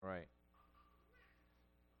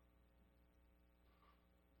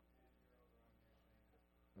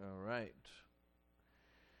right.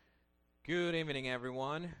 Good evening,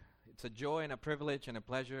 everyone. It's a joy and a privilege and a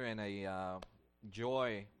pleasure and a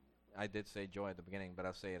joy. I did say joy at the beginning, but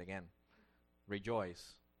I'll say it again.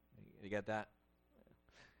 Rejoice. You get that?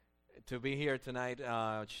 To be here tonight,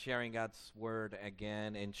 sharing God's word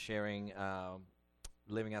again and sharing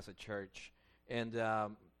living as a church. And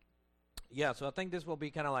so I think this will be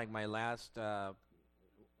kind of like my last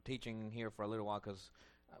teaching here for a little while, because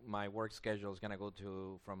my work schedule is going to go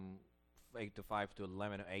to from 8 to 5 to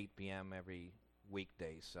 11 to 8 p.m. every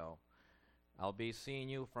weekday. So I'll be seeing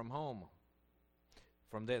you from home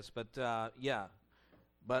from this. But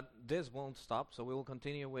but this won't stop. So we will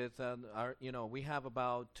continue with we have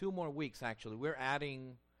about 2 more weeks actually. We're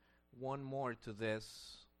adding one more to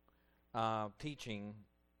this teaching.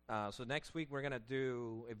 So next week we're going to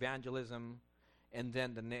do evangelism, and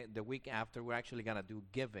then the week after we're actually going to do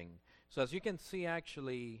giving. So as you can see,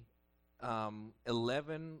 actually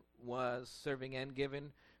 11 was serving and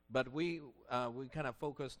giving, but we kind of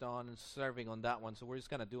focused on serving on that one. So we're just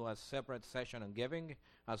going to do a separate session on giving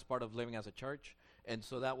as part of living as a church, and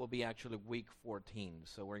so that will be actually week 14.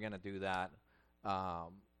 So we're going to do that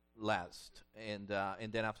last, and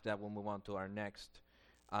then after that we'll move on to our next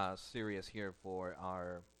series here for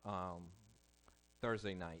our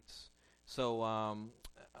Thursday nights. So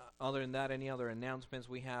other than that, any other announcements?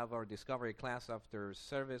 We have our discovery class after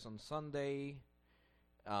service on Sunday.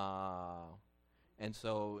 And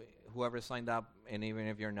so whoever signed up, and even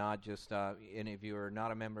if you're not, and if you're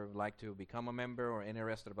not a member, would like to become a member or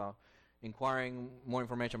interested about inquiring more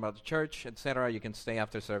information about the church, etc., you can stay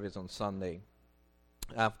after service on Sunday.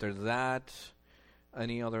 After that,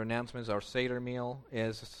 any other announcements? Our Seder meal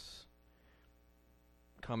is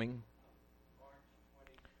coming.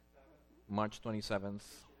 March 27th.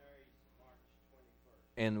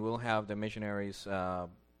 And we'll have the missionaries'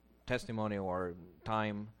 testimony or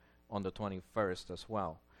time on the 21st as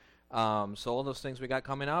well. So all those things we got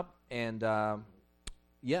coming up. And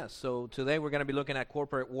so today we're going to be looking at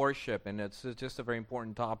corporate worship. And it's just a very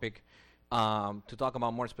important topic to talk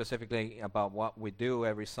about more specifically about what we do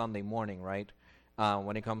every Sunday morning, right?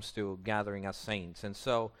 When it comes to gathering as saints. And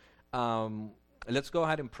so let's go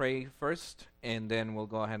ahead and pray first, and then we'll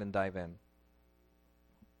go ahead and dive in.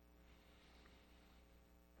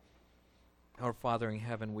 Our Father in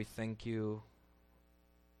heaven, we thank you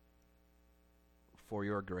for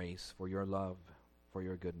your grace, for your love, for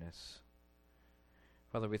your goodness.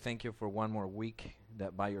 Father, we thank you for one more week,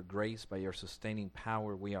 that by your grace, by your sustaining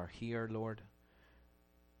power, we are here, Lord.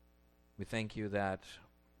 We thank you that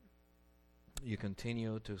you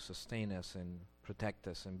continue to sustain us and protect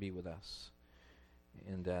us and be with us,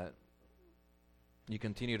 and that you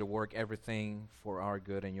continue to work everything for our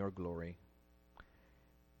good and your glory.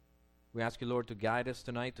 We ask you, Lord, to guide us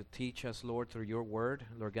tonight, to teach us, Lord, through your word,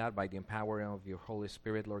 Lord God, by the empowering of your Holy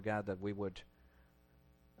Spirit, Lord God, that we would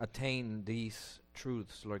attain these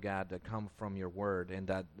truths, Lord God, that come from your word, and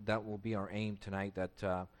that will be our aim tonight,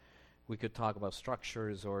 that we could talk about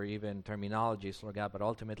structures or even terminologies, Lord God, but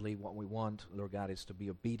ultimately what we want, Lord God, is to be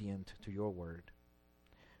obedient to your word.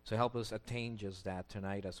 So help us attain just that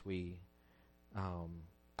tonight as we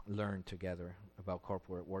learn together about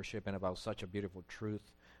corporate worship and about such a beautiful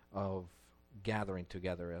truth of gathering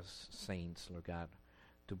together as saints, Lord God,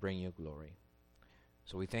 to bring you glory.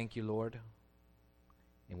 So we thank you, Lord,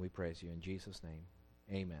 and we praise you in Jesus' name.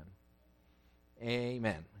 Amen.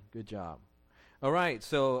 Amen. Good job. All right,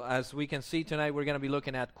 so as we can see tonight, we're going to be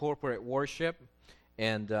looking at corporate worship.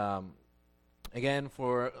 And again,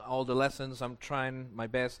 for all the lessons, I'm trying my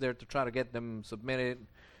best there to try to get them submitted.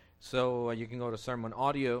 So you can go to Sermon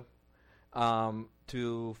Audio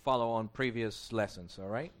to follow on previous lessons, all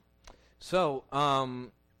right? So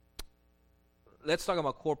let's talk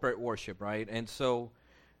about corporate worship, right? And so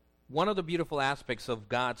one of the beautiful aspects of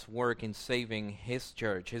God's work in saving his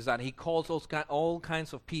church is that he calls all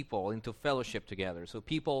kinds of people into fellowship together. So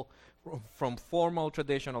people from formal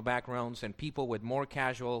traditional backgrounds and people with more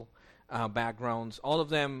casual backgrounds, all of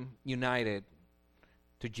them united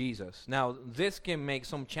to Jesus. Now, this can make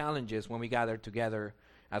some challenges when we gather together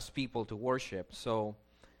as people to worship. So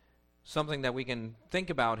something that we can think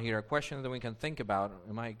about here, a question that we can think about.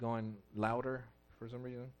 Am I going louder for some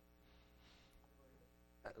reason?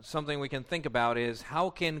 Something we can think about is, how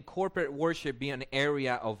can corporate worship be an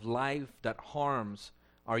area of life that harms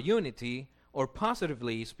our unity? Or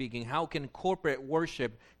positively speaking, how can corporate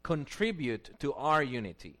worship contribute to our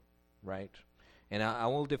unity, right? And I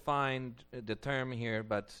will define the term here,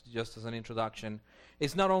 but just as an introduction,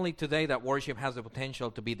 it's not only today that worship has the potential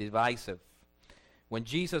to be divisive. When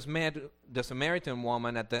Jesus met the Samaritan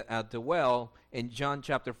woman at the well in John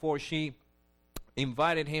chapter 4, she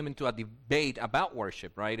invited him into a debate about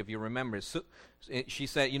worship, right? If you remember, she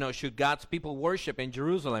said, should God's people worship in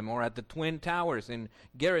Jerusalem or at the Twin Towers in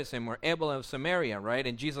Gerizim or Ebel of Samaria, right?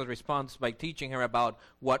 And Jesus responds by teaching her about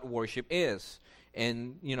what worship is.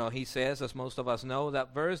 And, he says, as most of us know,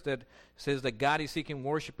 that verse that says that God is seeking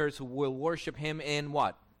worshipers who will worship him in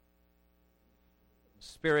what?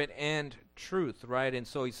 Spirit and truth, right? And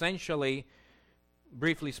so essentially,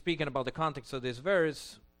 briefly speaking about the context of this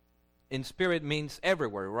verse, in spirit means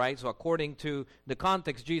everywhere, right? So according to the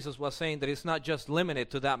context, Jesus was saying that it's not just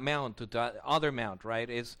limited to that mount, to that other mount, right?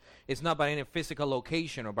 It's not by any physical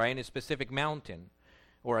location or by any specific mountain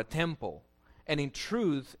or a temple. And in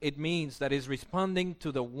truth, it means that it's responding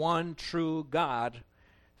to the one true God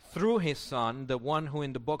through his Son, the one who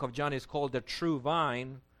in the book of John is called the true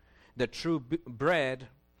vine, the true bread,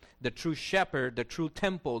 the true shepherd, the true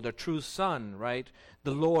temple, the true Son, right?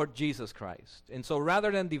 The Lord Jesus Christ. And so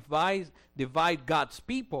rather than divide God's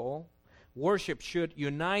people, worship should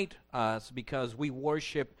unite us because we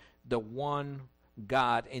worship the one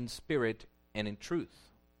God in spirit and in truth.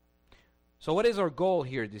 So what is our goal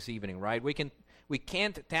here this evening, right? We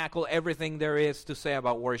can't tackle everything there is to say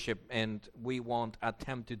about worship, and we won't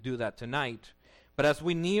attempt to do that tonight. But as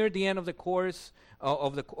we near the end of the course,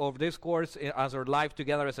 of this course, as our life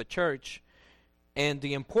together as a church, and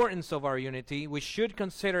the importance of our unity, we should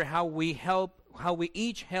consider how we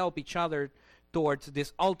each help each other towards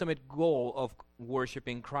this ultimate goal of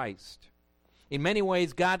worshiping Christ. In many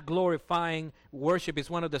ways, God-glorifying worship is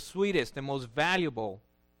one of the sweetest and most valuable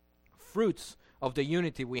fruits of the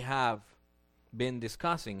unity we have been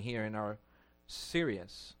discussing here in our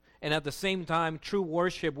series. And at the same time, true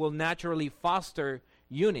worship will naturally foster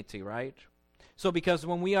unity, right? So because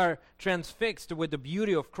when we are transfixed with the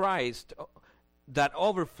beauty of Christ, that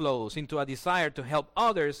overflows into a desire to help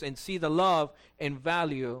others and see the love and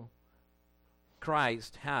value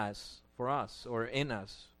Christ has for us or in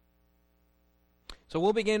us. So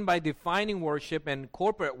we'll begin by defining worship and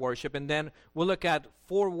corporate worship, and then we'll look at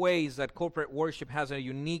 4 ways that corporate worship has a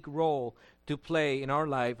unique role to play in our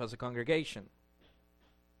life as a congregation.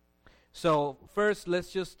 So first,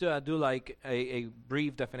 let's just do like a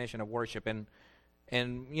brief definition of worship, and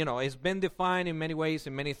it's been defined in many ways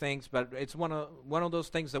in many things, but it's one of those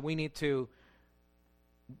things that we need to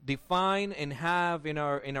define and have in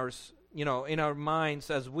our minds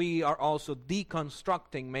as we are also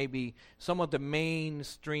deconstructing maybe some of the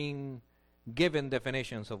mainstream given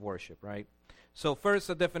definitions of worship, right? So first,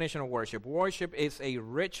 the definition of worship. Worship is a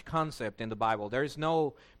rich concept in the Bible. There is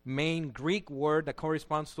no main Greek word that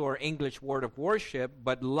corresponds to our English word of worship,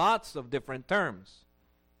 but lots of different terms.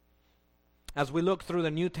 As we look through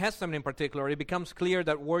the New Testament in particular, it becomes clear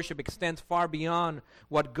that worship extends far beyond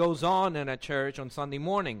what goes on in a church on Sunday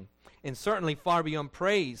morning, and certainly far beyond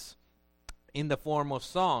praise in the form of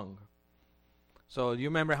song. So you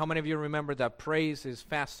remember, how many of you remember that praise is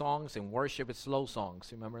fast songs and worship is slow songs?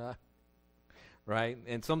 You remember that? Right?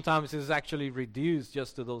 And sometimes it's actually reduced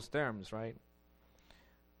just to those terms, right?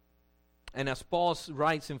 And as Paul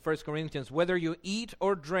writes in 1 Corinthians, whether you eat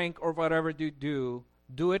or drink or whatever you do,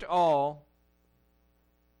 do it all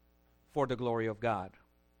for the glory of God.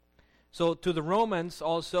 So to the Romans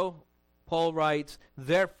also, Paul writes,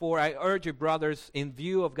 therefore I urge you, brothers, in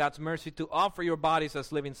view of God's mercy, to offer your bodies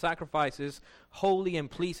as living sacrifices, holy and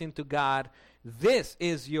pleasing to God. This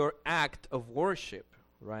is your act of worship,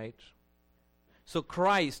 right? So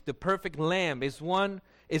Christ, the perfect Lamb, is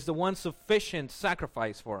the one sufficient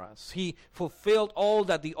sacrifice for us. He fulfilled all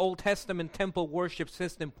that the Old Testament temple worship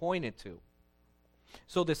system pointed to.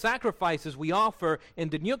 So the sacrifices we offer in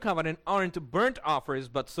the New Covenant aren't burnt offerings,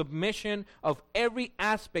 but submission of every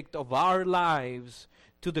aspect of our lives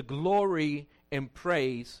to the glory and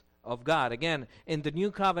praise of God. Again, in the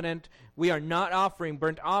New Covenant, we are not offering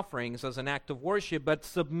burnt offerings as an act of worship, but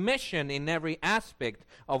submission in every aspect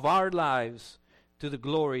of our lives to the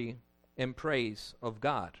glory and praise of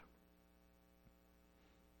God.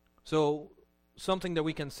 So something that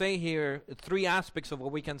we can say here, 3 aspects of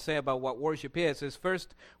what we can say about what worship is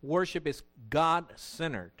first, worship is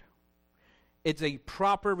God-centered. It's a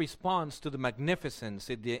proper response to the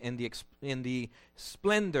magnificence in the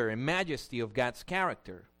splendor and majesty of God's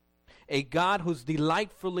character. A God who's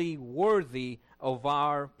delightfully worthy of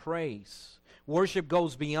our praise. Worship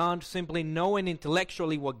goes beyond simply knowing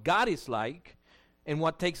intellectually what God is like and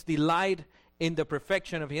what takes delight in the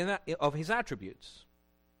perfection of his attributes.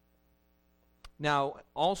 Now,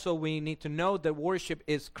 also we need to know that worship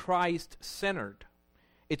is Christ-centered.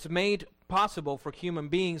 It's made possible for human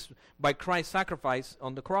beings by Christ's sacrifice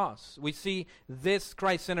on the cross. We see this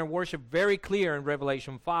Christ-centered worship very clear in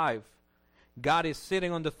Revelation 5. God is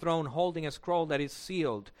sitting on the throne holding a scroll that is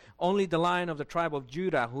sealed. Only the Lion of the tribe of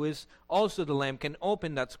Judah, who is also the Lamb, can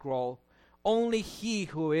open that scroll. Only he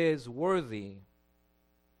who is worthy.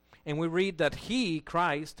 And we read that he,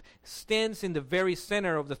 Christ, stands in the very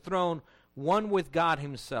center of the throne, one with God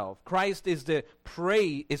himself. Christ is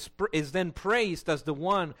then praised as the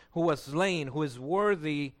one who was slain, who is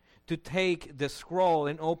worthy to take the scroll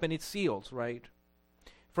and open its seals, right?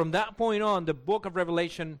 From that point on, the book of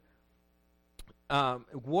Revelation,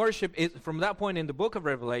 worship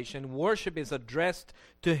is addressed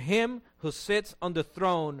to him who sits on the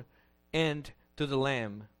throne and to the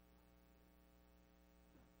Lamb.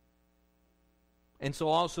 And so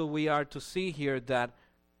also we are to see here that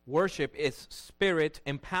worship is spirit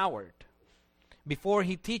empowered. Before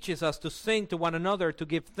he teaches us to sing to one another, to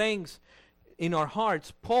give thanks in our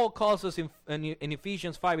hearts, Paul calls us in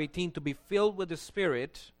Ephesians 5:18 to be filled with the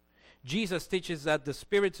Spirit. Jesus teaches that the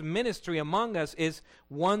Spirit's ministry among us is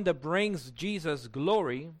one that brings Jesus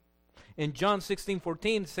glory. In John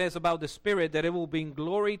 16:14 says about the Spirit that it will bring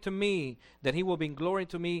glory to me, that he will bring glory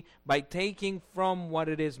to me by taking from what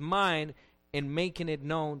it is mine and making it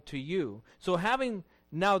known to you. So having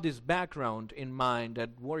now this background in mind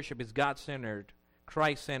that worship is God-centered,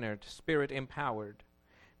 Christ-centered, Spirit-empowered,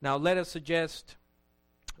 now let us suggest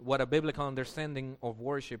what a biblical understanding of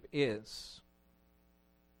worship is.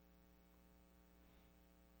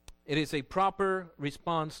 It is a proper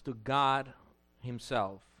response to God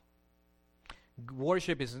himself.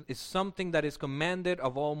 Worship is something that is commanded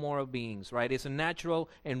of all moral beings, right? It's a natural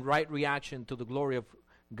and right reaction to the glory of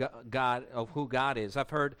God, of who God is. I've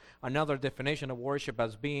heard another definition of worship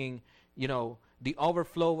as being, the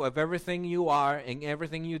overflow of everything you are and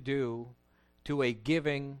everything you do to a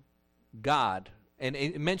giving God. And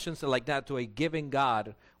it mentions it like that, to a giving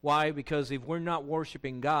God. Why? Because if we're not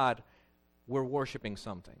worshiping God, we're worshiping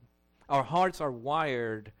something. Our hearts are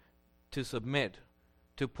wired to submit,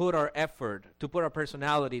 to put our effort, to put our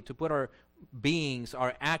personality, to put our beings,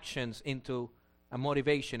 our actions into a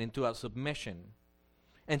motivation, into a submission.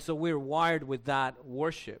 And so we're wired with that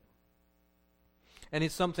worship. And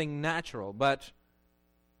it's something natural, but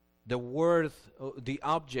the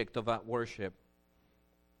object of that worship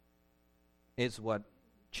is what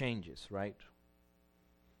changes, right?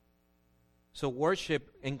 So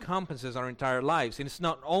worship encompasses our entire lives. And it's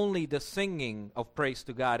not only the singing of praise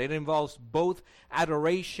to God. It involves both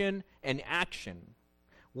adoration and action.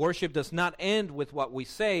 Worship does not end with what we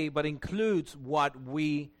say, but includes what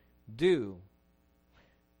we do.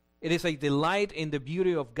 It is a delight in the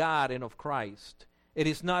beauty of God and of Christ. It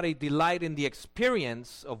is not a delight in the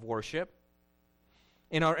experience of worship.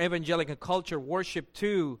 In our evangelical culture, worship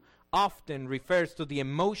too often refers to the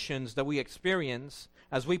emotions that we experience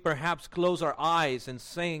as we perhaps close our eyes and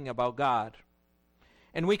sing about God.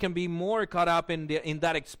 And we can be more caught up in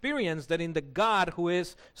that experience than in the God who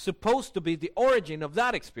is supposed to be the origin of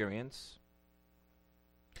that experience.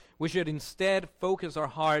 We should instead focus our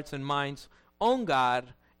hearts and minds on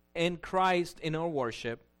God and Christ in our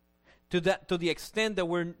worship to the extent that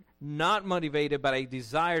we're not motivated by a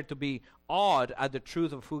desire to be awed at the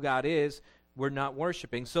truth of who God is, we're not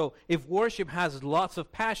worshiping. So if worship has lots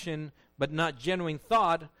of passion but not genuine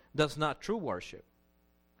thought, that's not true worship.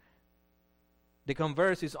 The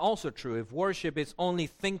converse is also true. If worship is only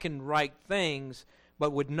thinking right things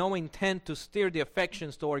but with no intent to steer the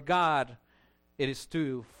affections toward God, it is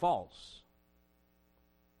too false.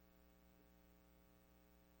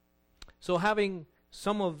 So having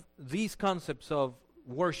some of these concepts of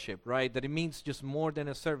worship, right, that it means just more than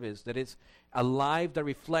a service, that it's a life that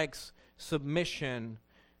reflects submission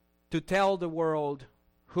to tell the world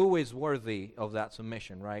who is worthy of that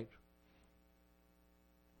submission, right?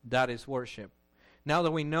 That is worship. Now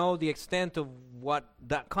that we know the extent of what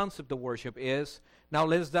that concept of worship is, now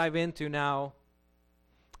let's dive into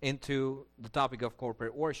the topic of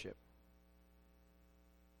corporate worship.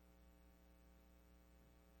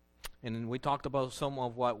 And we talked about some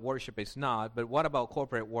of what worship is not, but what about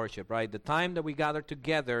corporate worship, right? The time that we gather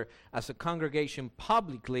together as a congregation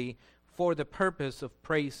publicly for the purpose of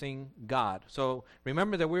praising God. So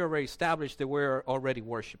remember that we already established that we're already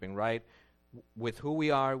worshiping, right? With who we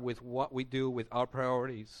are, with what we do, with our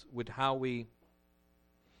priorities, with how we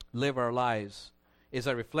live our lives, is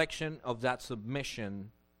a reflection of that submission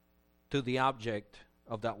to the object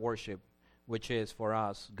of that worship, which is for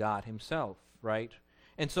us God himself, right?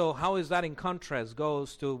 And so how is that in contrast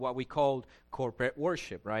goes to what we call corporate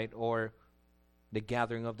worship, right? Or the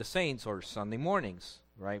gathering of the saints, or Sunday mornings,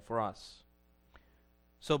 right, for us.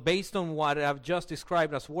 So based on what I've just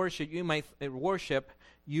described as worship, you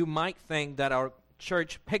might think that our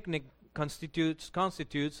church picnic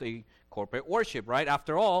constitutes a corporate worship, right?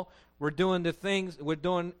 After all, we're doing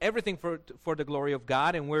everything for the glory of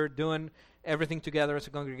God, and we're doing everything together as a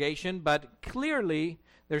congregation. But clearly,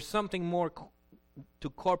 there's something more to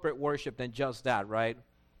corporate worship than just that, right?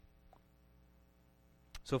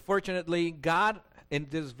 So fortunately, God, and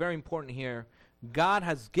this is very important here, God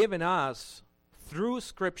has given us, through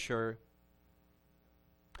Scripture,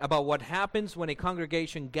 about what happens when a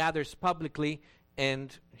congregation gathers publicly,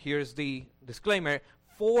 and here's the disclaimer,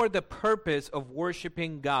 for the purpose of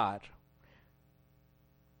worshiping God.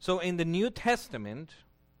 So in the New Testament,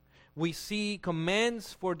 we see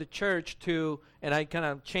commands for the church to, and I kind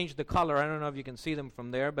of changed the color, I don't know if you can see them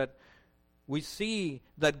from there, but we see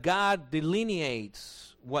that God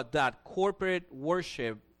delineates what that corporate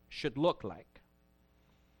worship should look like.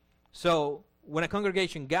 So when a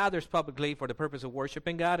congregation gathers publicly for the purpose of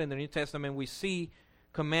worshiping God, in the New Testament we see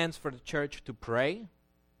commands for the church to pray,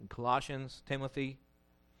 in Colossians, Timothy.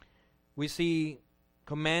 We see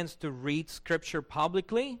commands to read Scripture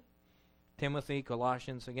publicly, Timothy,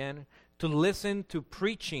 Colossians again, to listen to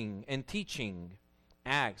preaching and teaching,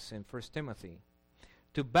 Acts and 1 Timothy,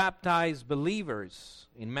 to baptize believers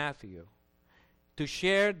in Matthew, to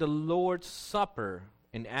share the Lord's Supper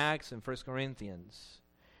in Acts and 1 Corinthians,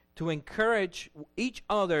 to encourage each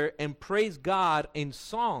other and praise God in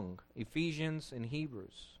song, Ephesians and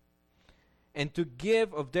Hebrews, and to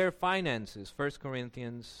give of their finances, 1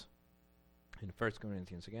 Corinthians,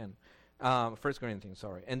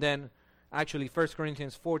 sorry. And then actually 1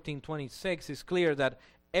 Corinthians 14:26 is clear that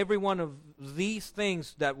every one of these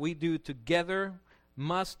things that we do together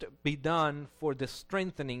must be done for the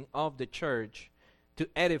strengthening of the church to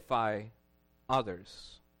edify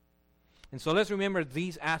others. And so let's remember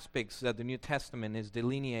these aspects that the New Testament is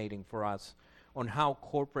delineating for us on how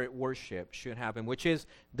corporate worship should happen, which is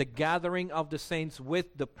the gathering of the saints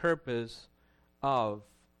with the purpose of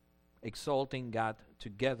exalting God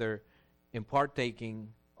together in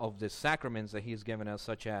partaking of the sacraments that He has given us,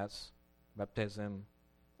 such as baptism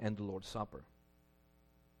and the Lord's Supper.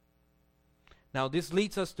 Now, this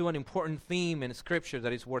leads us to an important theme in Scripture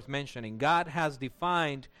that is worth mentioning. God has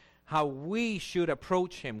defined how we should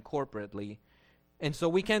approach Him corporately. And so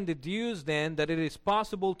we can deduce then that it is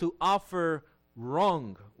possible to offer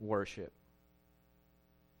wrong worship.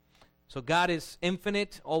 So God is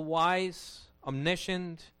infinite, all-wise,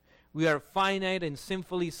 omniscient. We are finite and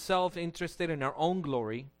sinfully self-interested in our own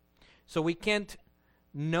glory. So we can't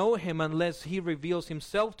know Him unless He reveals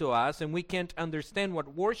Himself to us, and we can't understand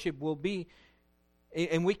what worship will be.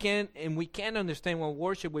 And we can't understand what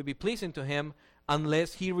worship will be pleasing to Him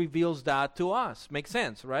unless He reveals that to us. Makes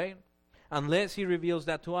sense, right? Unless He reveals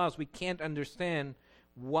that to us, we can't understand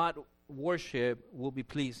what worship will be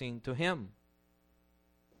pleasing to Him.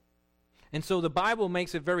 And so the Bible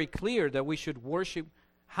makes it very clear that we should worship,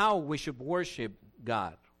 how we should worship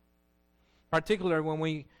God. Particularly when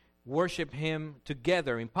we worship Him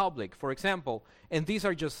together in public. For example, and these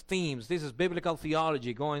are just themes. This is biblical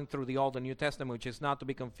theology going through the Old and New Testament, which is not to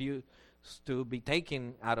be confused, to be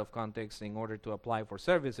taken out of context in order to apply for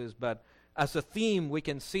services. But as a theme, we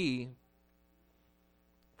can see,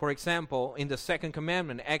 for example, in the second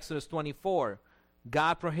commandment, Exodus 24,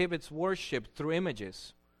 God prohibits worship through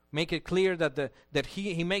images. Make it clear that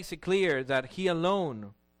He makes it clear that He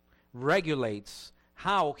alone regulates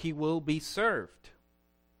how He will be served.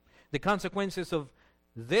 The consequences of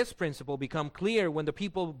this principle become clear when the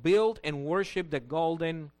people build and worship the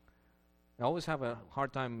golden, I always have a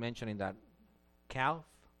hard time mentioning that, calf.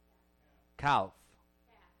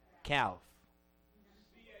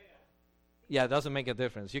 Yeah, it doesn't make a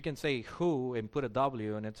difference. You can say who and put a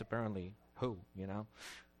W and it's apparently who, you know.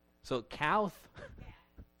 So calf,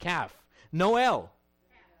 no L.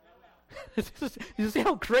 You see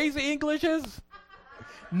how crazy English is?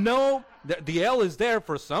 No, the L is there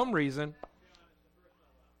for some reason.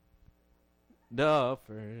 The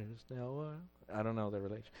first L. I don't know the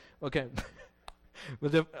relation. Okay.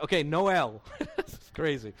 Okay, no L. It's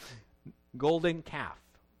crazy. Golden calf,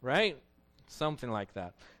 right? Something like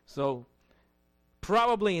that. So,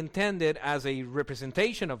 probably intended as a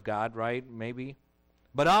representation of God, right? Maybe.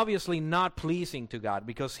 But obviously not pleasing to God,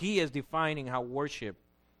 because He is defining how worship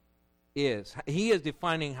is. He is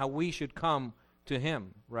defining how we should come to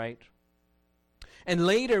Him, right? And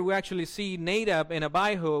later we actually see Nadab and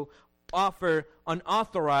Abihu offer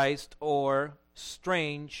unauthorized or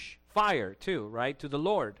strange fire too, right, to the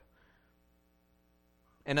Lord.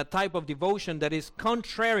 And a type of devotion that is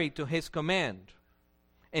contrary to His command.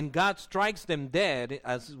 And God strikes them dead,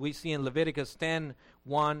 as we see in Leviticus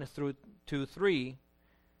 10:1 through 2:3.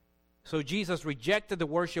 So Jesus rejected the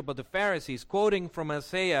worship of the Pharisees, quoting from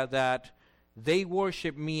Isaiah that they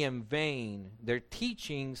worship me in vain. Their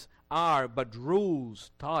teachings are but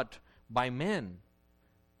rules taught by men.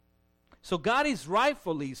 So God is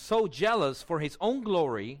rightfully so jealous for his own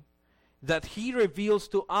glory that he reveals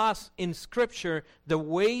to us in Scripture the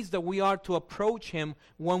ways that we are to approach him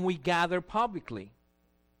when we gather publicly.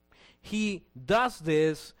 He does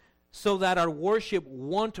this so that our worship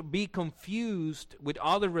won't be confused with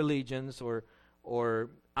other religions or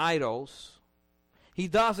idols. He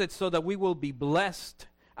does it so that we will be blessed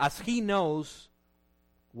as he knows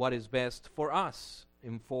what is best for us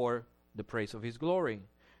and for the praise of his glory.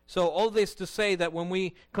 So all this to say that when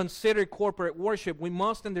we consider corporate worship, we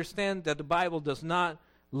must understand that the Bible does not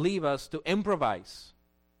leave us to improvise,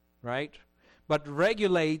 right? But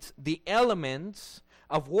regulates the elements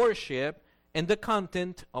of worship and the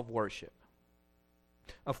content of worship.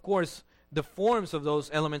 Of course, the forms of those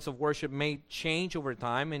elements of worship may change over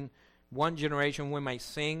time. In one generation we might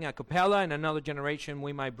sing a cappella, in another generation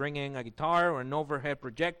we might bring in a guitar or an overhead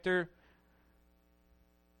projector.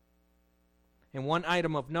 And one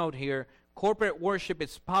item of note here, corporate worship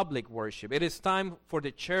is public worship. It is time for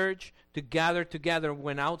the church to gather together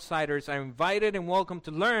when outsiders are invited and welcome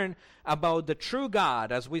to learn about the true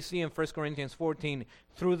God, as we see in 1 Corinthians 14,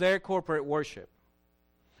 through their corporate worship.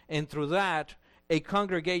 And through that, a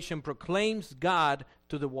congregation proclaims God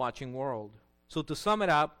to the watching world. So to sum it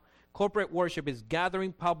up, corporate worship is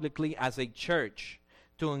gathering publicly as a church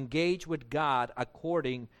to engage with God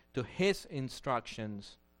according to his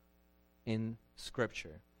instructions in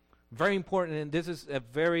Scripture. Very important, and this is a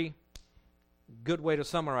very good way to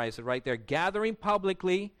summarize it right there. Gathering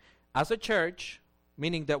publicly as a church,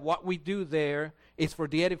 meaning that what we do there is for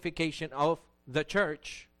the edification of the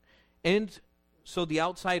church, and so the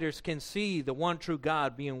outsiders can see the one true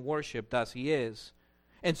God being worshipped as he is.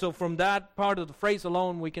 And so from that part of the phrase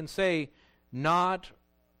alone, we can say, not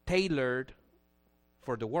tailored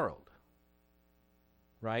for the world,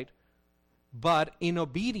 right? But in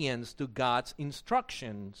obedience to God's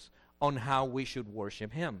instructions on how we should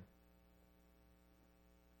worship him.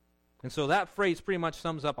 And so that phrase pretty much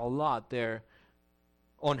sums up a lot there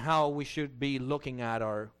on how we should be looking at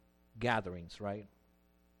our gatherings, right?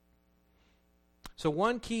 So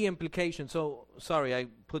one key implication, sorry, I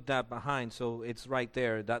put that behind, so it's right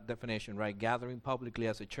there, that definition, right? Gathering publicly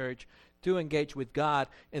as a church to engage with God.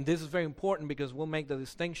 And this is very important because we'll make the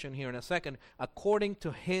distinction here in a second, according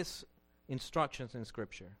to his instructions in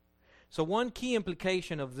Scripture. So one key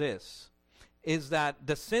implication of this is that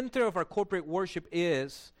the center of our corporate worship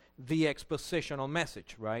is the expositional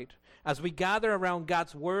message, right? As we gather around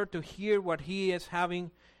God's word to hear what he is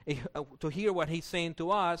to hear what he's saying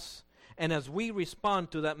to us, and as we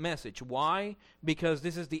respond to that message. Why? Because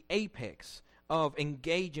this is the apex of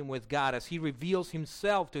engaging with God as he reveals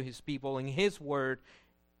himself to his people in his word,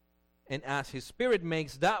 and as his Spirit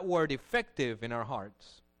makes that word effective in our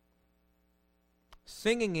hearts.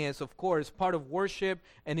 Singing is, of course, part of worship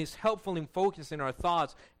and is helpful in focusing our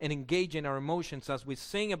thoughts and engaging our emotions as we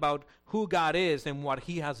sing about who God is and what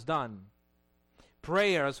he has done.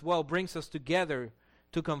 Prayer as well brings us together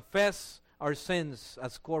to confess our sins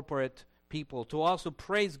as corporate people, to also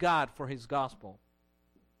praise God for his gospel.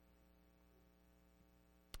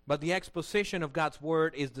 But the exposition of God's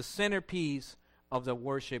word is the centerpiece of the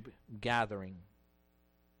worship gathering.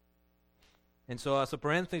 And so as a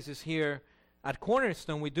parenthesis here, at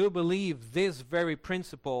Cornerstone, we do believe this very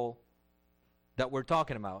principle that we're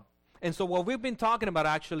talking about. And so what we've been talking about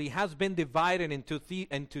actually has been divided into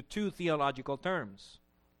two theological terms.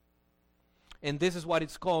 And this is what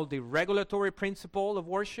it's called, the regulatory principle of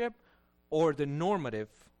worship or the normative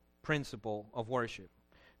principle of worship.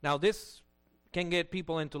 Now this can get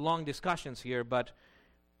people into long discussions here, but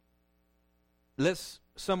let's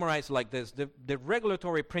summarize like this. The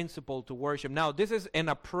regulatory principle to worship. Now this is an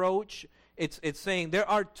approach. It's saying there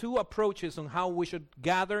are two approaches on how we should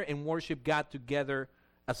gather and worship God together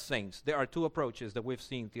as saints. There are two approaches that we've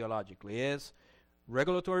seen theologically. Is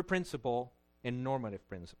regulatory principle and normative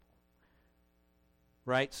principle.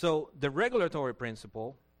 Right? So the regulatory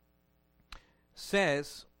principle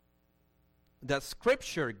says that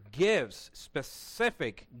Scripture gives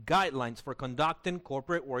specific guidelines for conducting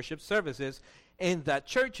corporate worship services, and that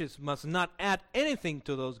churches must not add anything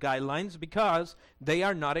to those guidelines because they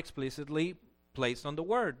are not explicitly placed on the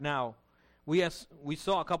Word. Now, we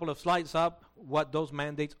saw a couple of slides up what those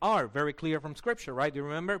mandates are, very clear from Scripture, right? Do you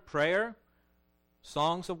remember? Prayer,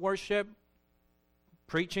 songs of worship,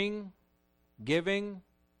 preaching, giving,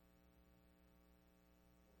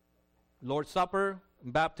 Lord's Supper,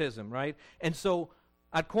 baptism, right? And so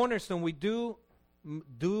at Cornerstone, we do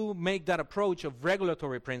do make that approach of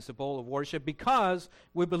regulatory principle of worship because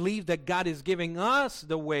we believe that God is giving us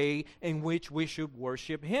the way in which we should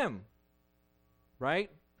worship Him.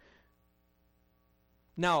 Right?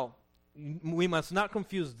 Now, we must not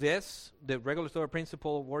confuse this, the regulatory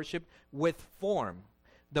principle of worship, with form.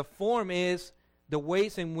 The form is the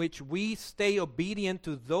ways in which we stay obedient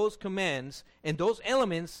to those commands, and those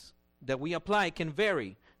elements that we apply can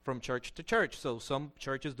vary from church to church. So some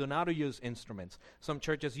churches do not use instruments. Some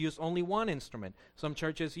churches use only one instrument. Some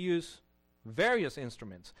churches use various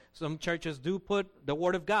instruments. Some churches do put the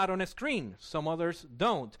Word of God on a screen. Some others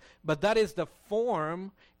don't. But that is the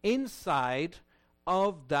form inside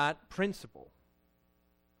of that principle.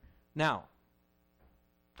 Now,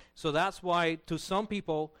 so that's why to some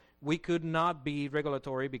people we could not be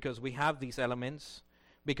regulatory because we have these elements,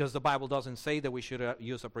 because the Bible doesn't say that we should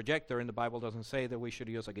use a projector, and the Bible doesn't say that we should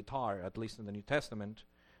use a guitar, at least in the New Testament,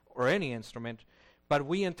 or any instrument. But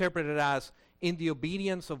we interpret it as, in the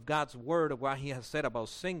obedience of God's Word, of what He has said about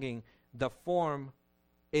singing, the form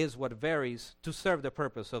is what varies to serve the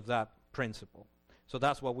purpose of that principle. So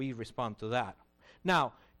that's why we respond to that.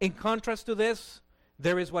 Now, in contrast to this,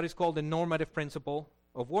 there is what is called the normative principle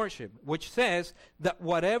of worship, which says that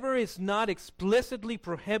whatever is not explicitly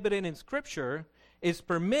prohibited in Scripture is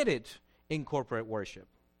permitted in corporate worship.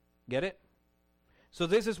 Get it? So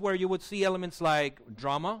this is where you would see elements like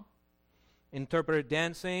drama, interpreted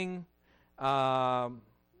dancing,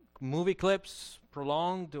 movie clips,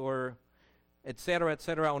 prolonged, or etc.,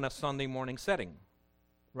 on a Sunday morning setting.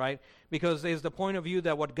 Right? Because there's the point of view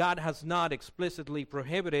that what God has not explicitly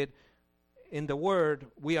prohibited in the Word,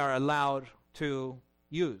 we are allowed to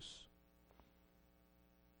use.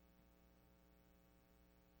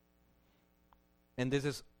 And this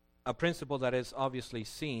is a principle that is obviously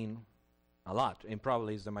seen a lot, and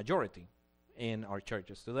probably is the majority in our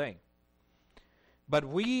churches today. But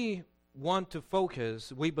we want to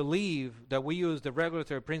focus, we believe that we use the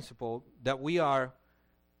regulatory principle, that we are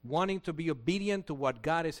wanting to be obedient to what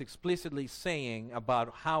God is explicitly saying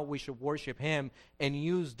about how we should worship Him, and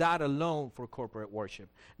use that alone for corporate worship.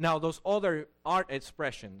 Now, those other art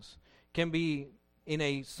expressions can be,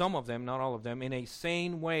 some of them, not all of them, in a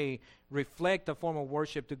sane way, reflect a form of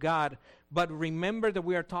worship to God. But remember that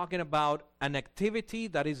we are talking about an activity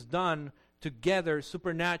that is done together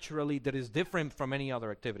supernaturally, that is different from any other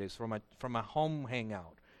activities, from a home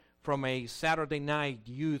hangout, from a Saturday night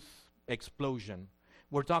youth explosion.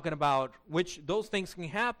 We're talking about which those things can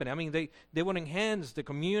happen. I mean, they would enhance the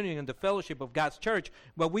communion and the fellowship of God's church,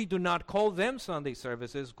 but we do not call them Sunday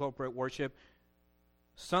services, corporate worship.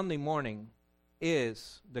 Sunday morning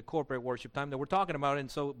is the corporate worship time that we're talking about,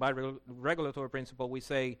 and so by regulatory principle, we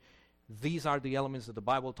say these are the elements that the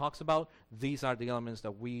Bible talks about. These are the elements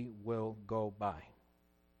that we will go by.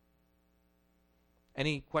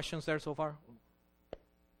 Any questions there so far?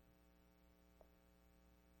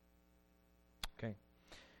 Okay.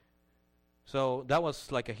 So that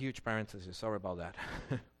was like a huge parenthesis. Sorry about that,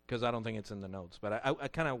 because I don't think it's in the notes. But I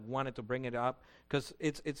kind of wanted to bring it up because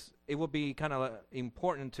it would be kind of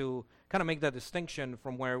important to kind of make that distinction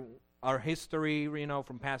from where our history,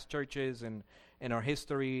 from past churches and our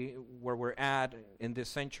history where we're at in this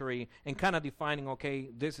century, and kind of defining, okay,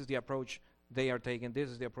 this is the approach they are taking, this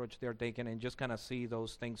is the approach they're taking, and just kind of see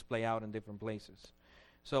those things play out in different places.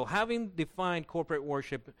 So having defined corporate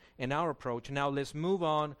worship in our approach, now let's move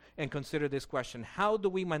on and consider this question. How do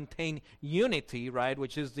we maintain unity, right,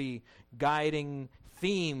 which is the guiding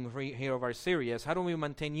theme here of our series? How do we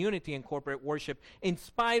maintain unity in corporate worship in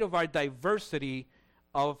spite of our diversity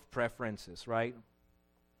of preferences, right?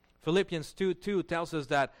 Philippians 2:2 tells us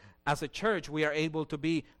that as a church we are able to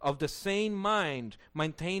be of the same mind,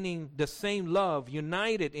 maintaining the same love,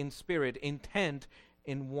 united in spirit, intent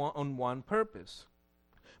on one purpose.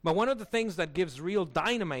 But one of the things that gives real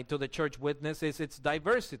dynamite to the church witness is its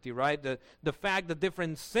diversity, right? The fact that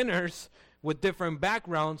different sinners with different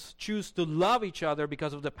backgrounds choose to love each other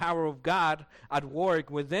because of the power of God at work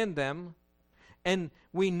within them. And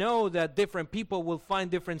we know that different people will find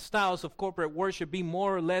different styles of corporate worship be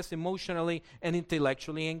more or less emotionally and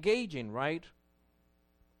intellectually engaging, right?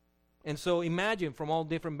 And so imagine from all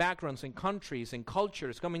different backgrounds and countries and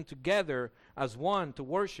cultures coming together as one to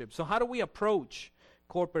worship. So how do we approach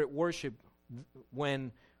corporate worship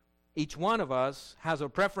when each one of us has our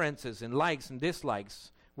preferences and likes and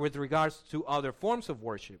dislikes with regards to other forms of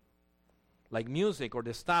worship, like music or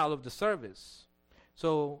the style of the service?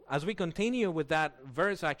 So as we continue with that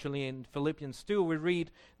verse actually in Philippians 2, we read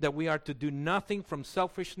that we are to do nothing from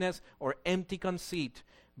selfishness or empty conceit,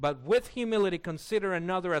 but with humility consider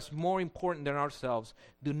another as more important than ourselves.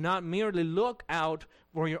 Do not merely look out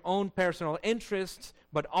for your own personal interests,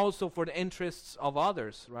 but also for the interests of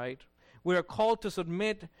others, right? We are called to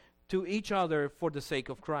submit to each other for the sake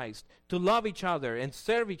of Christ, to love each other and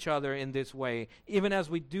serve each other in this way, even as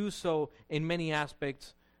we do so in many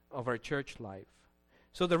aspects of our church life.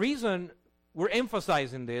 So the reason we're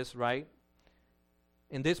emphasizing this, right,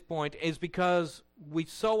 in this point, is because we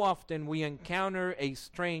so often we encounter a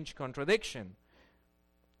strange contradiction.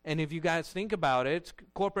 And if you guys think about it,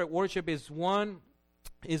 corporate worship is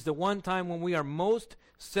the one time when we are most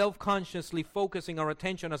self-consciously focusing our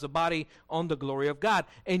attention as a body on the glory of God.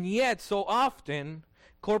 And yet, so often,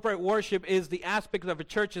 corporate worship is the aspect of a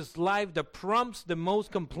church's life that prompts the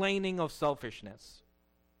most complaining of selfishness.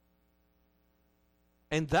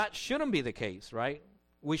 And that shouldn't be the case, right?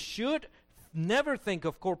 We should never think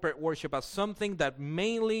of corporate worship as something that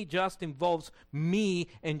mainly just involves me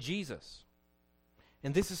and Jesus.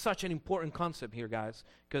 And this is such an important concept here, guys,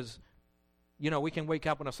 because, you know, we can wake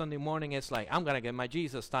up on a Sunday morning, it's like, I'm going to get my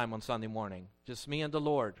Jesus time on Sunday morning. Just me and the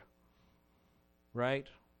Lord, right?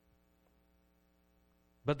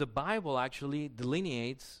 But the Bible actually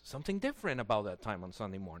delineates something different about that time on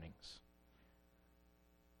Sunday mornings.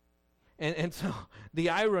 And so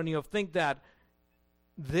the irony of think that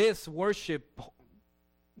this worship,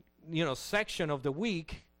 you know, section of the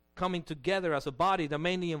week coming together as a body that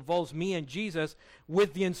mainly involves me and Jesus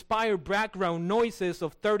with the inspired background noises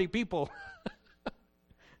of 30 people.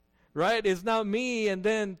 Right? It's not me and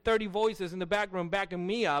then 30 voices in the background backing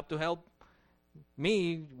me up to help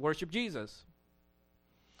me worship Jesus.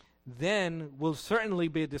 Then we'll certainly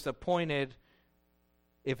be disappointed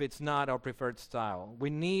if it's not our preferred style.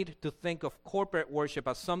 We need to think of corporate worship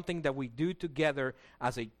as something that we do together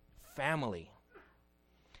as a family,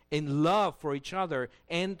 in love for each other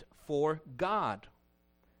and for God.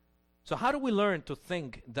 So how do we learn to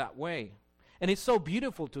think that way? And it's so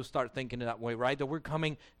beautiful to start thinking that way, right? That we're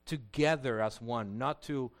coming together as one, not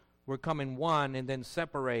to we're coming one and then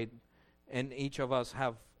separate and each of us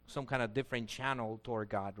have some kind of different channel toward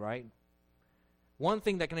God, right? One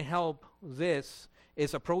thing that can help this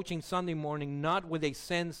is approaching Sunday morning not with a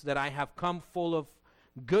sense that I have come full of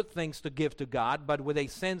good things to give to God, but with a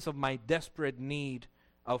sense of my desperate need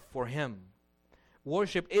for Him.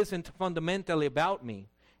 Worship isn't fundamentally about me.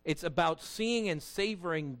 It's about seeing and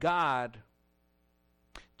savoring God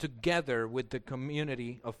together with the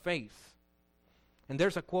community of faith. And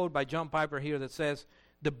there's a quote by John Piper here that says,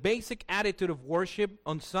 the basic attitude of worship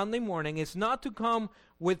on Sunday morning is not to come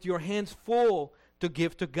with your hands full to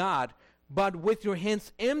give to God, but with your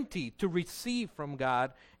hands empty to receive from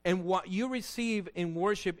God. And what you receive in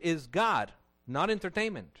worship is God, not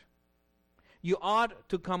entertainment. You ought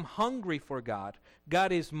to come hungry for God.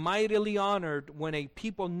 God is mightily honored when a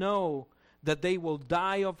people know that they will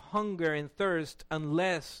die of hunger and thirst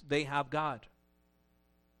unless they have God.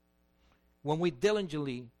 When we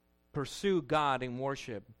diligently pursue God in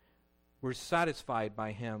worship, we're satisfied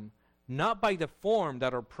by Him, not by the form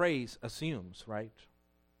that our praise assumes, right?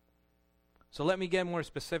 So let me get more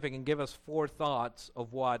specific and give us 4 thoughts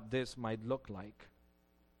of what this might look like.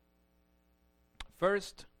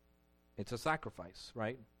 First, it's a sacrifice,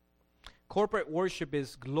 right? Corporate worship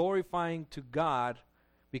is glorifying to God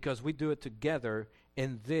because we do it together,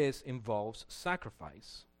 and this involves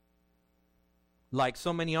sacrifice. Like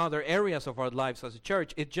so many other areas of our lives as a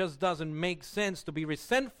church, it just doesn't make sense to be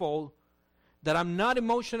resentful that I'm not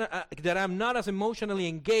as emotionally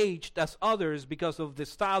engaged as others because of the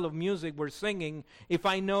style of music we're singing, if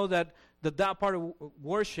I know that part of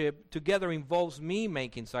worship together involves me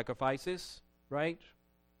making sacrifices, right?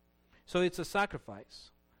 So it's a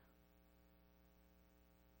sacrifice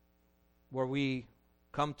where we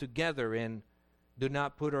come together and do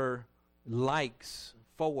not put our likes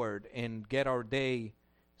forward and get our day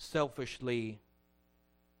selfishly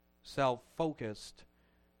self-focused,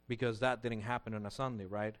 because that didn't happen on a Sunday,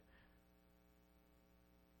 right?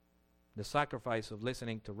 The sacrifice of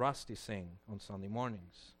listening to Rusty sing on Sunday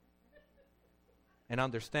mornings. And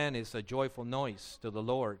understand it's a joyful noise to the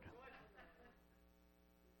Lord.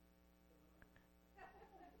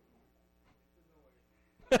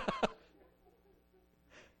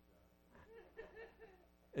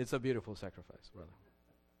 It's a beautiful sacrifice, brother.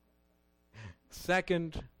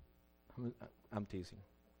 Second, I'm teasing,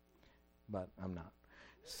 but I'm not.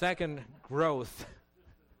 Second, growth.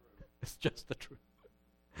 It's just the truth.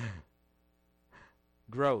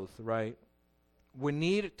 Growth, right? We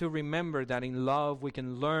need to remember that in love we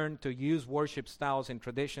can learn to use worship styles and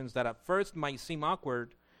traditions that at first might seem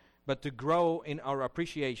awkward, but to grow in our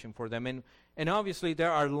appreciation for them. And obviously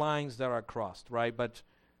there are lines that are crossed, right? But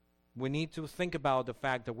We need to think about the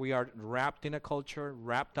fact that we are wrapped in a culture,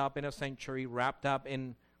 wrapped up in a century, wrapped up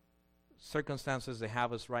in circumstances that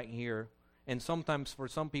have us right here. And sometimes for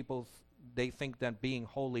some people, they think that being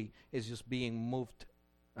holy is just being moved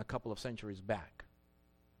a couple of centuries back.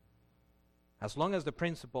 As long as the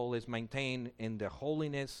principle is maintained and the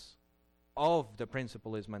holiness of the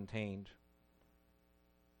principle is maintained,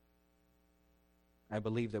 I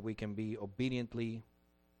believe that we can be obediently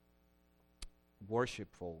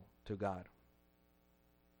worshipful to God.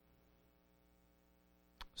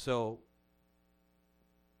 So,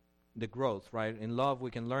 the growth, right? In love,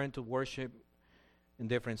 we can learn to worship in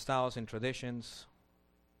different styles and traditions,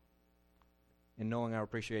 and knowing our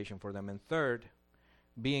appreciation for them. And third,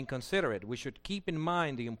 being considerate. We should keep in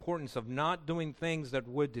mind the importance of not doing things that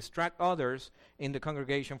would distract others in the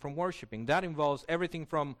congregation from worshiping. That involves everything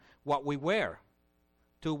from what we wear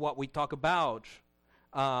to what we talk about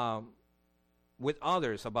with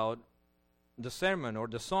others about the sermon or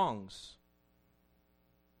the songs.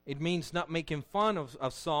 It means not making fun of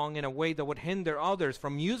a song in a way that would hinder others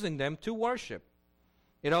from using them to worship.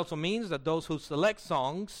 It also means that those who select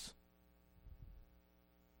songs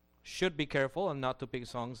should be careful and not to pick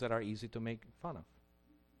songs that are easy to make fun of.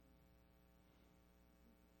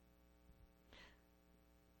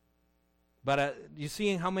 But you see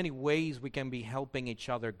in how many ways we can be helping each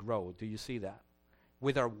other grow. Do you see that?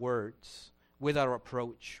 With our words, with our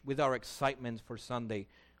approach, with our excitement for Sunday,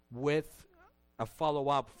 with a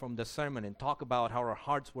follow-up from the sermon and talk about how our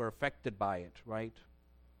hearts were affected by it, right?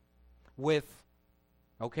 With,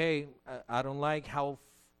 okay, I don't like how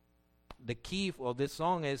the key of this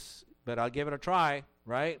song is, but I'll give it a try,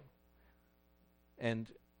 right? And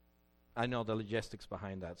I know the logistics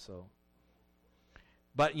behind that, so.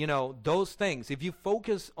 But, you know, those things, if you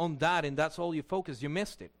focus on that and that's all you focus, you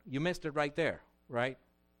missed it. You missed it right there, right?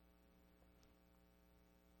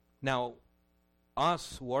 Now,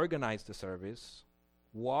 us who organize the service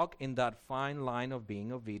walk in that fine line of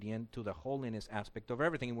being obedient to the holiness aspect of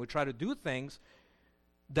everything. And we try to do things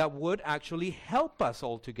that would actually help us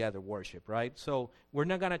all together worship, right? So we're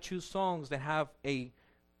not going to choose songs that have a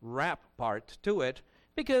rap part to it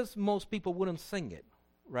because most people wouldn't sing it,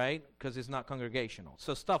 right? Because it's not congregational.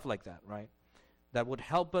 So stuff like that, right? That would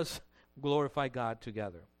help us glorify God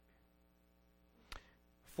together.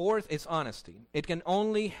 Fourth is honesty. It can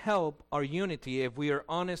only help our unity if we are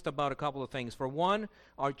honest about a couple of things. For one,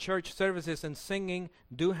 our church services and singing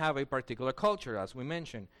do have a particular culture, as we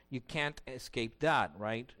mentioned. You can't escape that,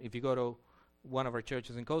 right? If you go to one of our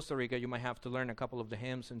churches in Costa Rica, you might have to learn a couple of the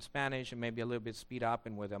hymns in Spanish and maybe a little bit speed up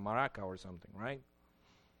and with a maraca or something, right?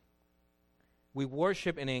 We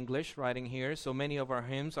worship in English, right in here, so many of our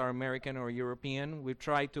hymns are American or European. We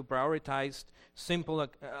try to prioritize simple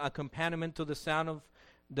accompaniment to the sound of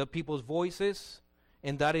the people's voices,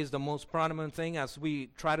 and that is the most prominent thing as we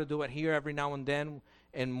try to do it here every now and then,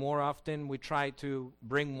 and more often we try to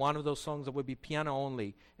bring one of those songs that would be piano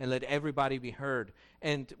only and let everybody be heard.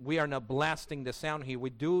 And we are not blasting the sound here. We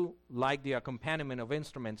do like the accompaniment of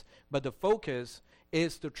instruments, but the focus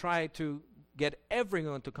is to try to get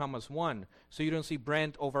everyone to come as one. So you don't see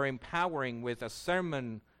Brent over-empowering with a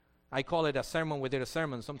sermon. I call it a sermon within a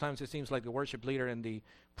sermon. Sometimes it seems like the worship leader and the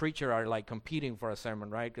preacher are like competing for a sermon,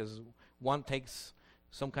 right? Because one takes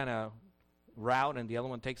some kind of route and the other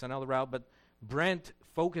one takes another route. But Brent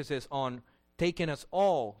focuses on taking us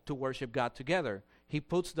all to worship God together. He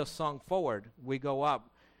puts the song forward. We go up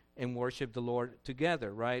and worship the Lord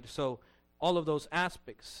together, right? So all of those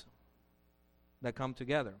aspects that come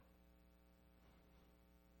together.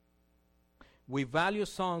 We value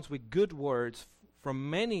songs with good words from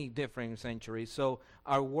many different centuries. So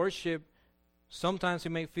our worship, sometimes it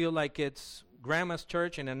may feel like it's Grandma's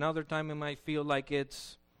church, and another time it might feel like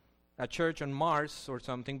it's a church on Mars or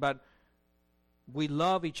something. But we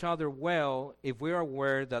love each other well if we're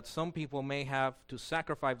aware that some people may have to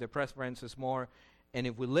sacrifice their preferences more, and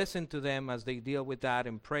if we listen to them as they deal with that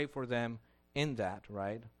and pray for them in that,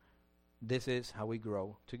 right? This is how we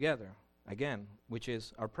grow together, again, which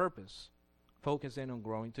is our purpose, focusing on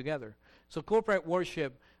growing together. So corporate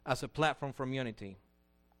worship as a platform for unity.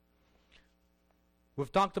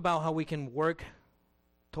 We've talked about how we can work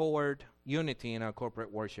toward unity in our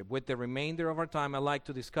corporate worship. With the remainder of our time, I'd like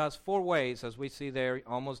to discuss 4 ways, as we see there,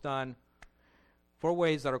 almost done, 4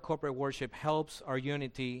 ways that our corporate worship helps our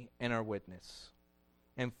unity and our witness.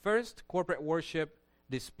 And first, corporate worship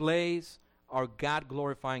displays our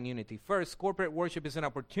God-glorifying unity. First, corporate worship is an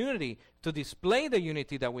opportunity to display the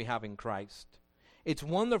unity that we have in Christ. It's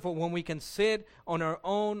wonderful when we can sit on our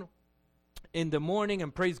own in the morning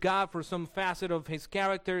and praise God for some facet of His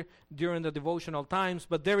character during the devotional times,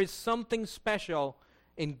 but there is something special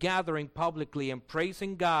in gathering publicly and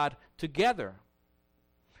praising God together.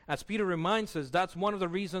 As Peter reminds us, that's one of the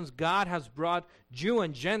reasons God has brought Jew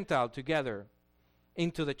and Gentile together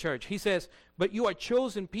into the church. He says, "But you are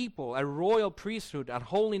chosen people, a royal priesthood, a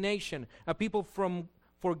holy nation, a people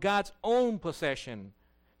for God's own possession,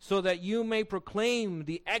 so that you may proclaim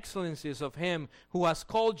the excellencies of Him who has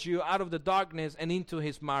called you out of the darkness and into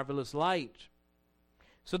His marvelous light."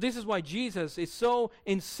 So this is why Jesus is so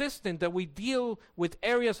insistent that we deal with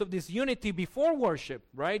areas of disunity before worship,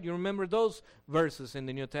 right? You remember those verses in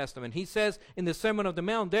the New Testament. He says in the Sermon on the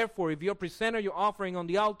Mount, "Therefore, if you present your offering on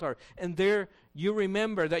the altar, and there you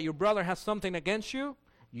remember that your brother has something against you,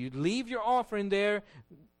 you leave your offering there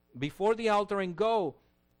before the altar and go.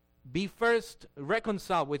 Be first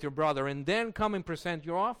reconciled with your brother, and then come and present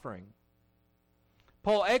your offering."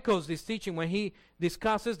 Paul echoes this teaching when he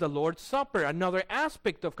discusses the Lord's Supper, another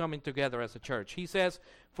aspect of coming together as a church. He says,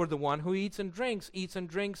 "For the one who eats and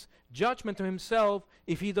drinks judgment to himself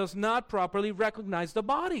if he does not properly recognize the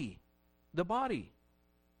body." The body.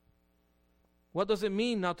 What does it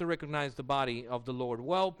mean not to recognize the body of the Lord?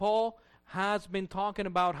 Well, Paul has been talking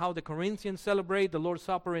about how the Corinthians celebrate the Lord's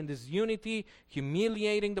Supper in this unity,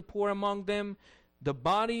 humiliating the poor among them. The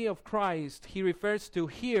body of Christ he refers to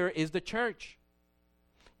here is the church.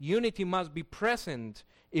 Unity must be present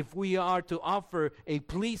if we are to offer a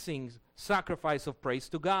pleasing sacrifice of praise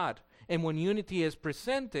to God. And when unity is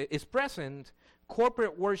present,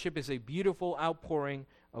 corporate worship is a beautiful outpouring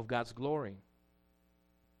of God's glory,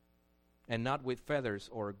 and not with feathers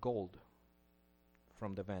or gold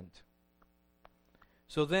from the vent.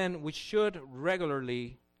 So then we should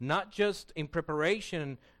regularly, not just in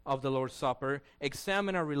preparation of the Lord's Supper,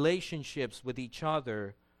 examine our relationships with each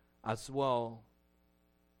other as well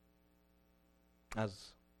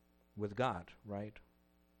as with God, right?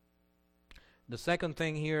 The second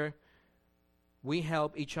thing here, we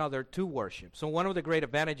help each other to worship. So one of the great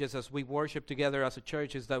advantages as we worship together as a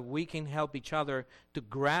church is that we can help each other to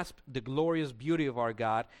grasp the glorious beauty of our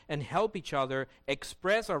God and help each other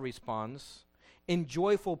express our response in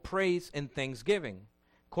joyful praise and thanksgiving.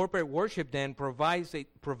 Corporate worship then provides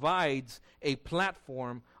a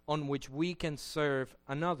platform on which we can serve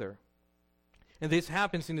another. And this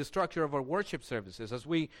happens in the structure of our worship services as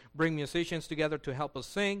we bring musicians together to help us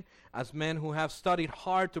sing, as men who have studied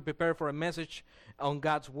hard to prepare for a message on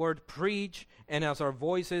God's word preach, and as our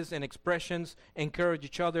voices and expressions encourage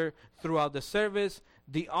each other throughout the service.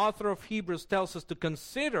 The author of Hebrews tells us to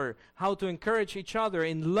consider how to encourage each other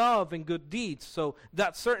in love and good deeds. So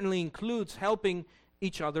that certainly includes helping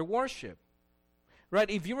each other worship. Right?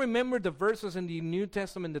 If you remember the verses in the New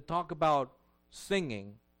Testament that talk about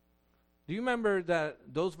singing, do you remember that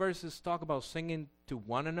those verses talk about singing to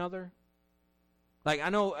one another? Like, I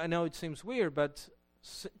know it seems weird, but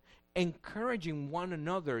encouraging one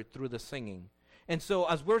another through the singing. And so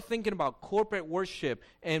as we're thinking about corporate worship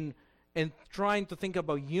and trying to think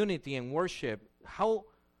about unity and worship, how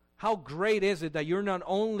great is it that you're not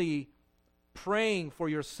only praying for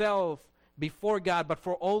yourself before God, but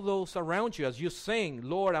for all those around you as you sing,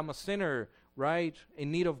 "Lord, I'm a sinner," right?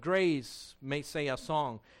 "In need of grace," may say a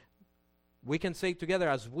song. We can say together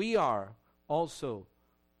as we are also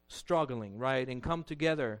struggling, right? And come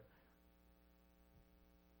together.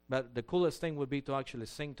 But the coolest thing would be to actually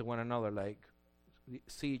sing to one another, like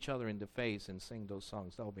see each other in the face and sing those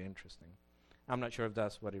songs. That would be interesting. I'm not sure if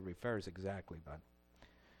that's what it refers exactly, but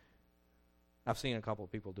I've seen a couple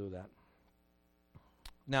of people do that.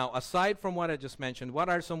 Now, aside from what I just mentioned, what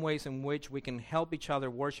are some ways in which we can help each other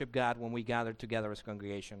worship God when we gather together as a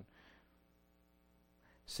congregation?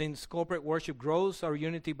 Since corporate worship grows our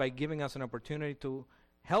unity by giving us an opportunity to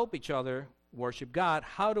help each other worship God,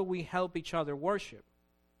 how do we help each other worship?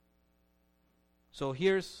 So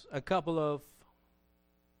here's a couple of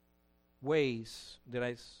ways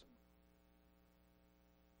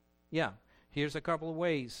here's a couple of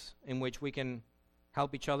ways in which we can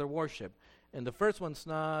help each other worship. And the first one's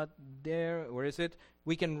not there. Where is it?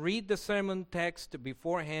 We can read the sermon text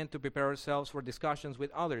beforehand to prepare ourselves for discussions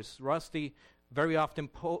with others. Rusty very often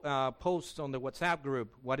posts on the WhatsApp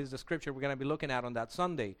group what is the scripture we're going to be looking at on that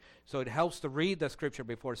Sunday. So it helps to read the scripture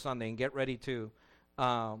before Sunday and get ready to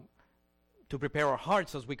prepare our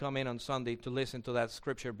hearts as we come in on Sunday to listen to that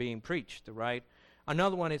scripture being preached, right?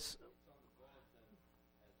 Another one is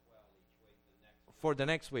for the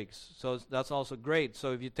next weeks. So that's also great.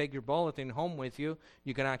 So if you take your bulletin home with you,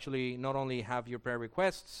 you can actually not only have your prayer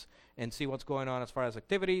requests and see what's going on as far as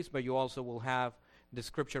activities, but you also will have the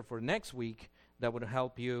scripture for next week that would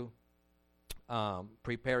help you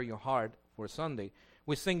prepare your heart for Sunday.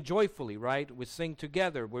 We sing joyfully, right? We sing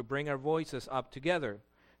together. We bring our voices up together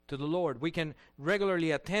to the Lord. We can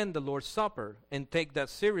regularly attend the Lord's Supper and take that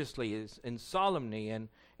seriously and solemnly, and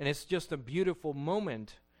it's just a beautiful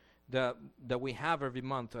moment that we have every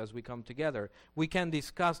month as we come together. We can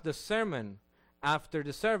discuss the sermon after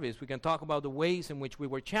the service. We can talk about the ways in which we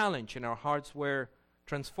were challenged and our hearts were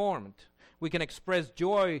transformed. We can express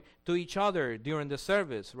joy to each other during the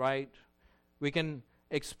service, right? We can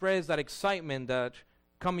express that excitement that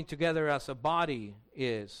coming together as a body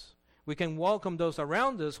is. We can welcome those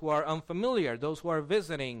around us who are unfamiliar, those who are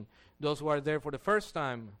visiting, those who are there for the first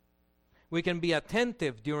time. We can be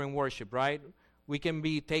attentive during worship, right? We can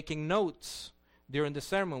be taking notes during the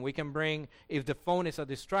sermon. We can bring, if the phone is a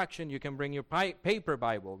distraction, you can bring your paper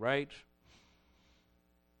Bible, right?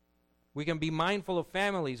 We can be mindful of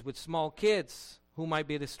families with small kids who might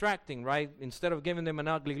be distracting, right? Instead of giving them an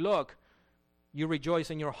ugly look, you rejoice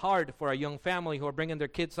in your heart for a young family who are bringing their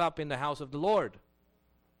kids up in the house of the Lord.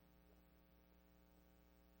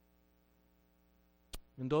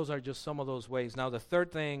 And those are just some of those ways. Now, the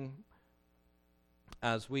third thing,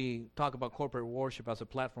 as we talk about corporate worship as a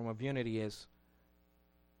platform of unity, is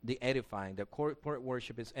the edifying. The corporate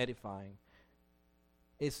worship is edifying.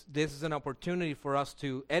 This is an opportunity for us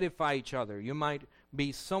to edify each other. You might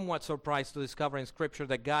be somewhat surprised to discover in Scripture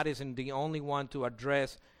that God isn't the only one to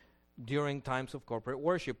address during times of corporate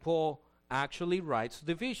worship. Paul actually writes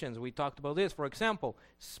divisions. We talked about this. For example,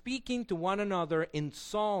 speaking to one another in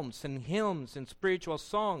psalms and hymns and spiritual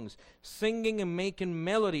songs, singing and making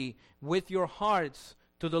melody with your hearts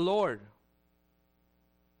to the Lord.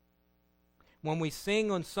 When we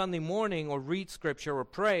sing on Sunday morning or read Scripture or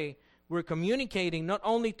pray, we're communicating not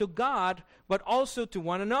only to God, but also to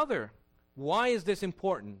one another. Why is this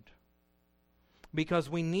important? Because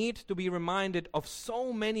we need to be reminded of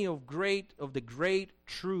so many of the great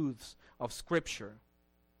truths of Scripture.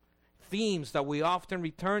 Themes that we often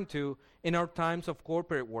return to in our times of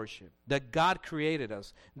corporate worship. That God created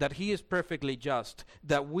us, that He is perfectly just,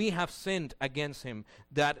 that we have sinned against Him,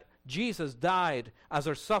 that Jesus died as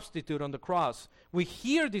our substitute on the cross. We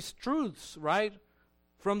hear these truths, right,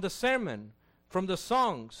 from the sermon, from the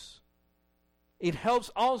songs. It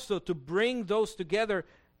helps also to bring those together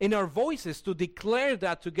in our voices, to declare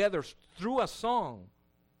that together through a song,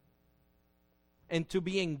 and to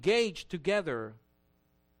be engaged together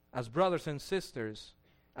as brothers and sisters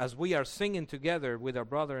as we are singing together with our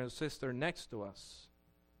brother and sister next to us.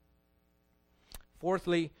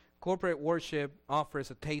 Fourthly, corporate worship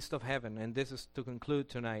offers a taste of heaven, and this is to conclude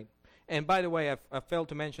tonight. And by the way, I failed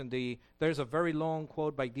to mention there's a very long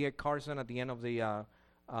quote by D.A. Carson at the end of the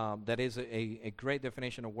that is a great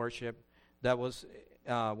definition of worship. That was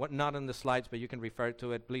not on the slides, but you can refer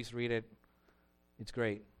to it. Please read it. It's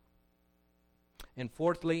great. And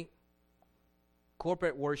fourthly,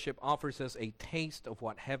 corporate worship offers us a taste of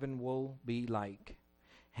what heaven will be like.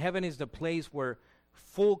 Heaven is the place where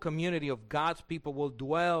full community of God's people will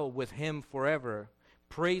dwell with Him forever,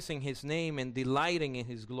 praising His name and delighting in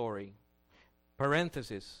His glory.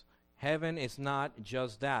 Parenthesis, heaven is not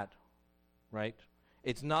just that, right?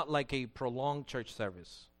 It's not like a prolonged church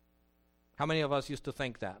service. How many of us used to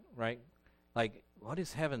think that, right? Like, what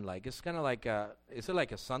is heaven like? It's kind of like is it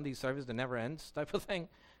like a Sunday service that never ends type of thing?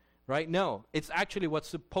 Right? No, it's actually what's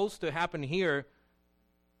supposed to happen here,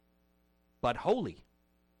 but holy,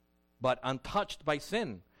 but untouched by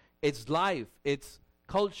sin. It's life, it's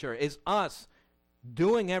culture, it's us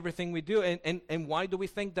doing everything we do. And why do we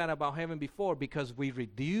think that about heaven before? Because we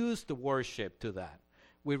reduced the worship to that.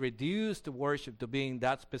 We reduced the worship to being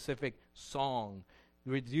that specific song.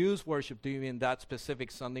 We reduce worship to being that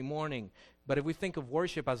specific Sunday morning. But if we think of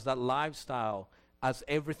worship as that lifestyle, as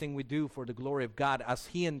everything we do for the glory of God, as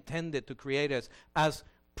He intended to create us, as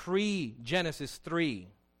pre-Genesis 3,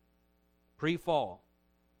 pre-fall,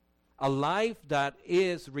 a life that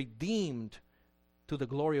is redeemed to the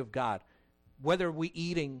glory of God. Whether we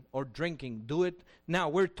eating or drinking, do it. Now,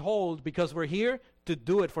 we're told, because we're here, to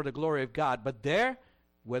do it for the glory of God. But there,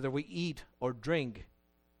 whether we eat or drink,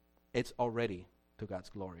 it's already to God's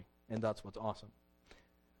glory. And that's what's awesome.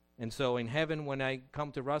 And so in heaven, when I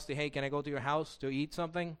come to Rusty, hey, can I go to your house to eat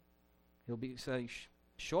something? He'll be say,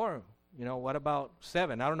 sure. You know, what about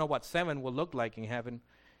 7? I don't know what 7 will look like in heaven.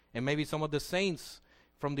 And maybe some of the saints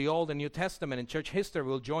from the Old and New Testament in church history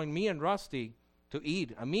will join me and Rusty to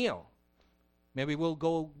eat a meal. Maybe we'll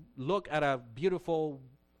go look at a beautiful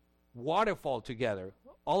waterfall together,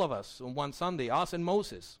 all of us on one Sunday, us and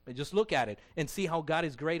Moses, and just look at it and see how God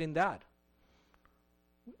is great in that.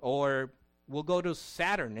 Or we'll go to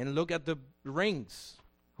Saturn and look at the rings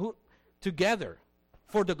together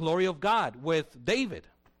for the glory of God with David.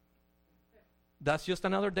 That's just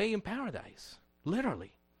another day in paradise,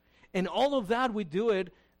 literally. And all of that, we do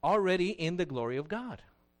it already in the glory of God.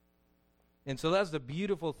 And so that's the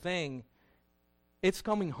beautiful thing. It's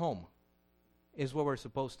coming home is what we're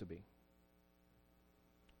supposed to be.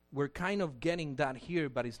 We're kind of getting that here,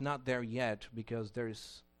 but it's not there yet because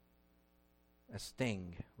there's a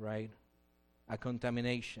sting, right? A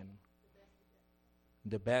contamination.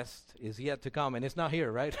 The best is yet to come, and it's not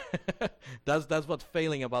here, right? That's what's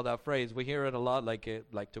failing about that phrase. We hear it a lot,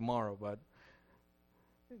 like tomorrow, but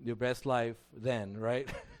your best life then, right?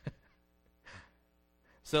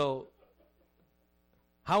 So,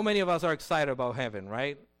 how many of us are excited about heaven,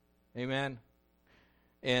 right? Amen.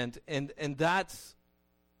 And that's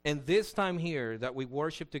in this time here that we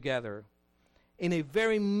worship together in a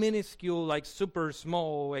very minuscule, like super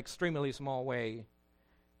small, extremely small way.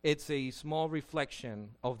 It's a small reflection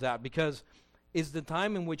of that, because it's the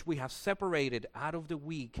time in which we have separated out of the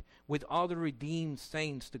week with other redeemed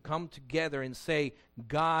saints to come together and say,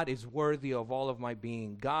 God is worthy of all of my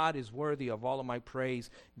being. God is worthy of all of my praise.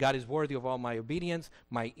 God is worthy of all my obedience,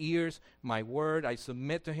 my ears, my word. I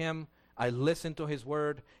submit to him. I listen to his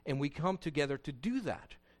word. And we come together to do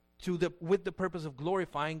that with the purpose of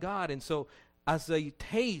glorifying God. And so as a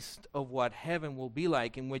taste of what heaven will be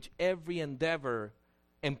like, in which every endeavor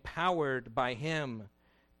empowered by him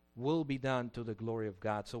will be done to the glory of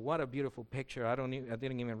God. So what a beautiful picture. I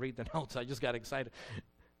didn't even read the notes. I just got excited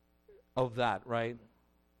of that, right?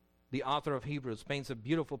 The author of Hebrews paints a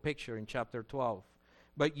beautiful picture in chapter 12.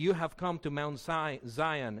 But you have come to Mount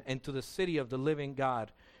Zion and to the city of the living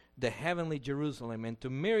God, the heavenly Jerusalem, and to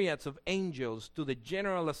myriads of angels, to the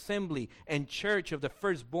general assembly and church of the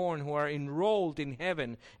firstborn who are enrolled in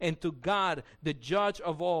heaven, and to God, the judge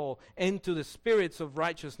of all, and to the spirits of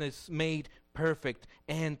righteousness made perfect,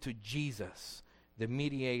 and to Jesus, the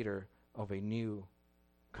mediator of a new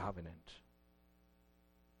covenant,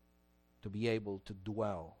 to be able to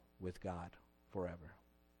dwell with God forever.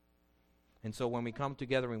 And so when we come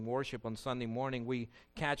together in worship on Sunday morning, we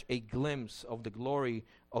catch a glimpse of the glory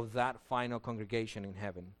of that final congregation in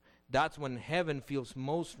heaven. That's when heaven feels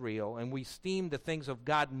most real and we esteem the things of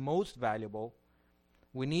God most valuable.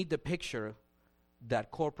 We need the picture that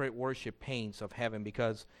corporate worship paints of heaven,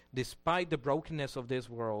 because despite the brokenness of this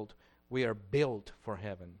world, we are built for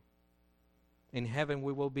heaven. In heaven,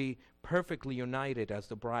 we will be perfectly united as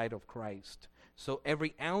the bride of Christ. So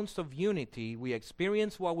every ounce of unity we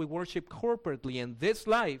experience while we worship corporately in this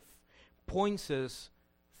life points us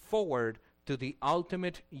forward to the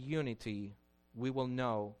ultimate unity we will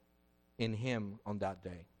know in him on that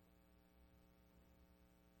day.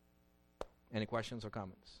 Any questions or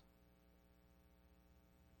comments?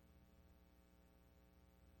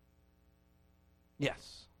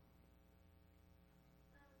 Yes.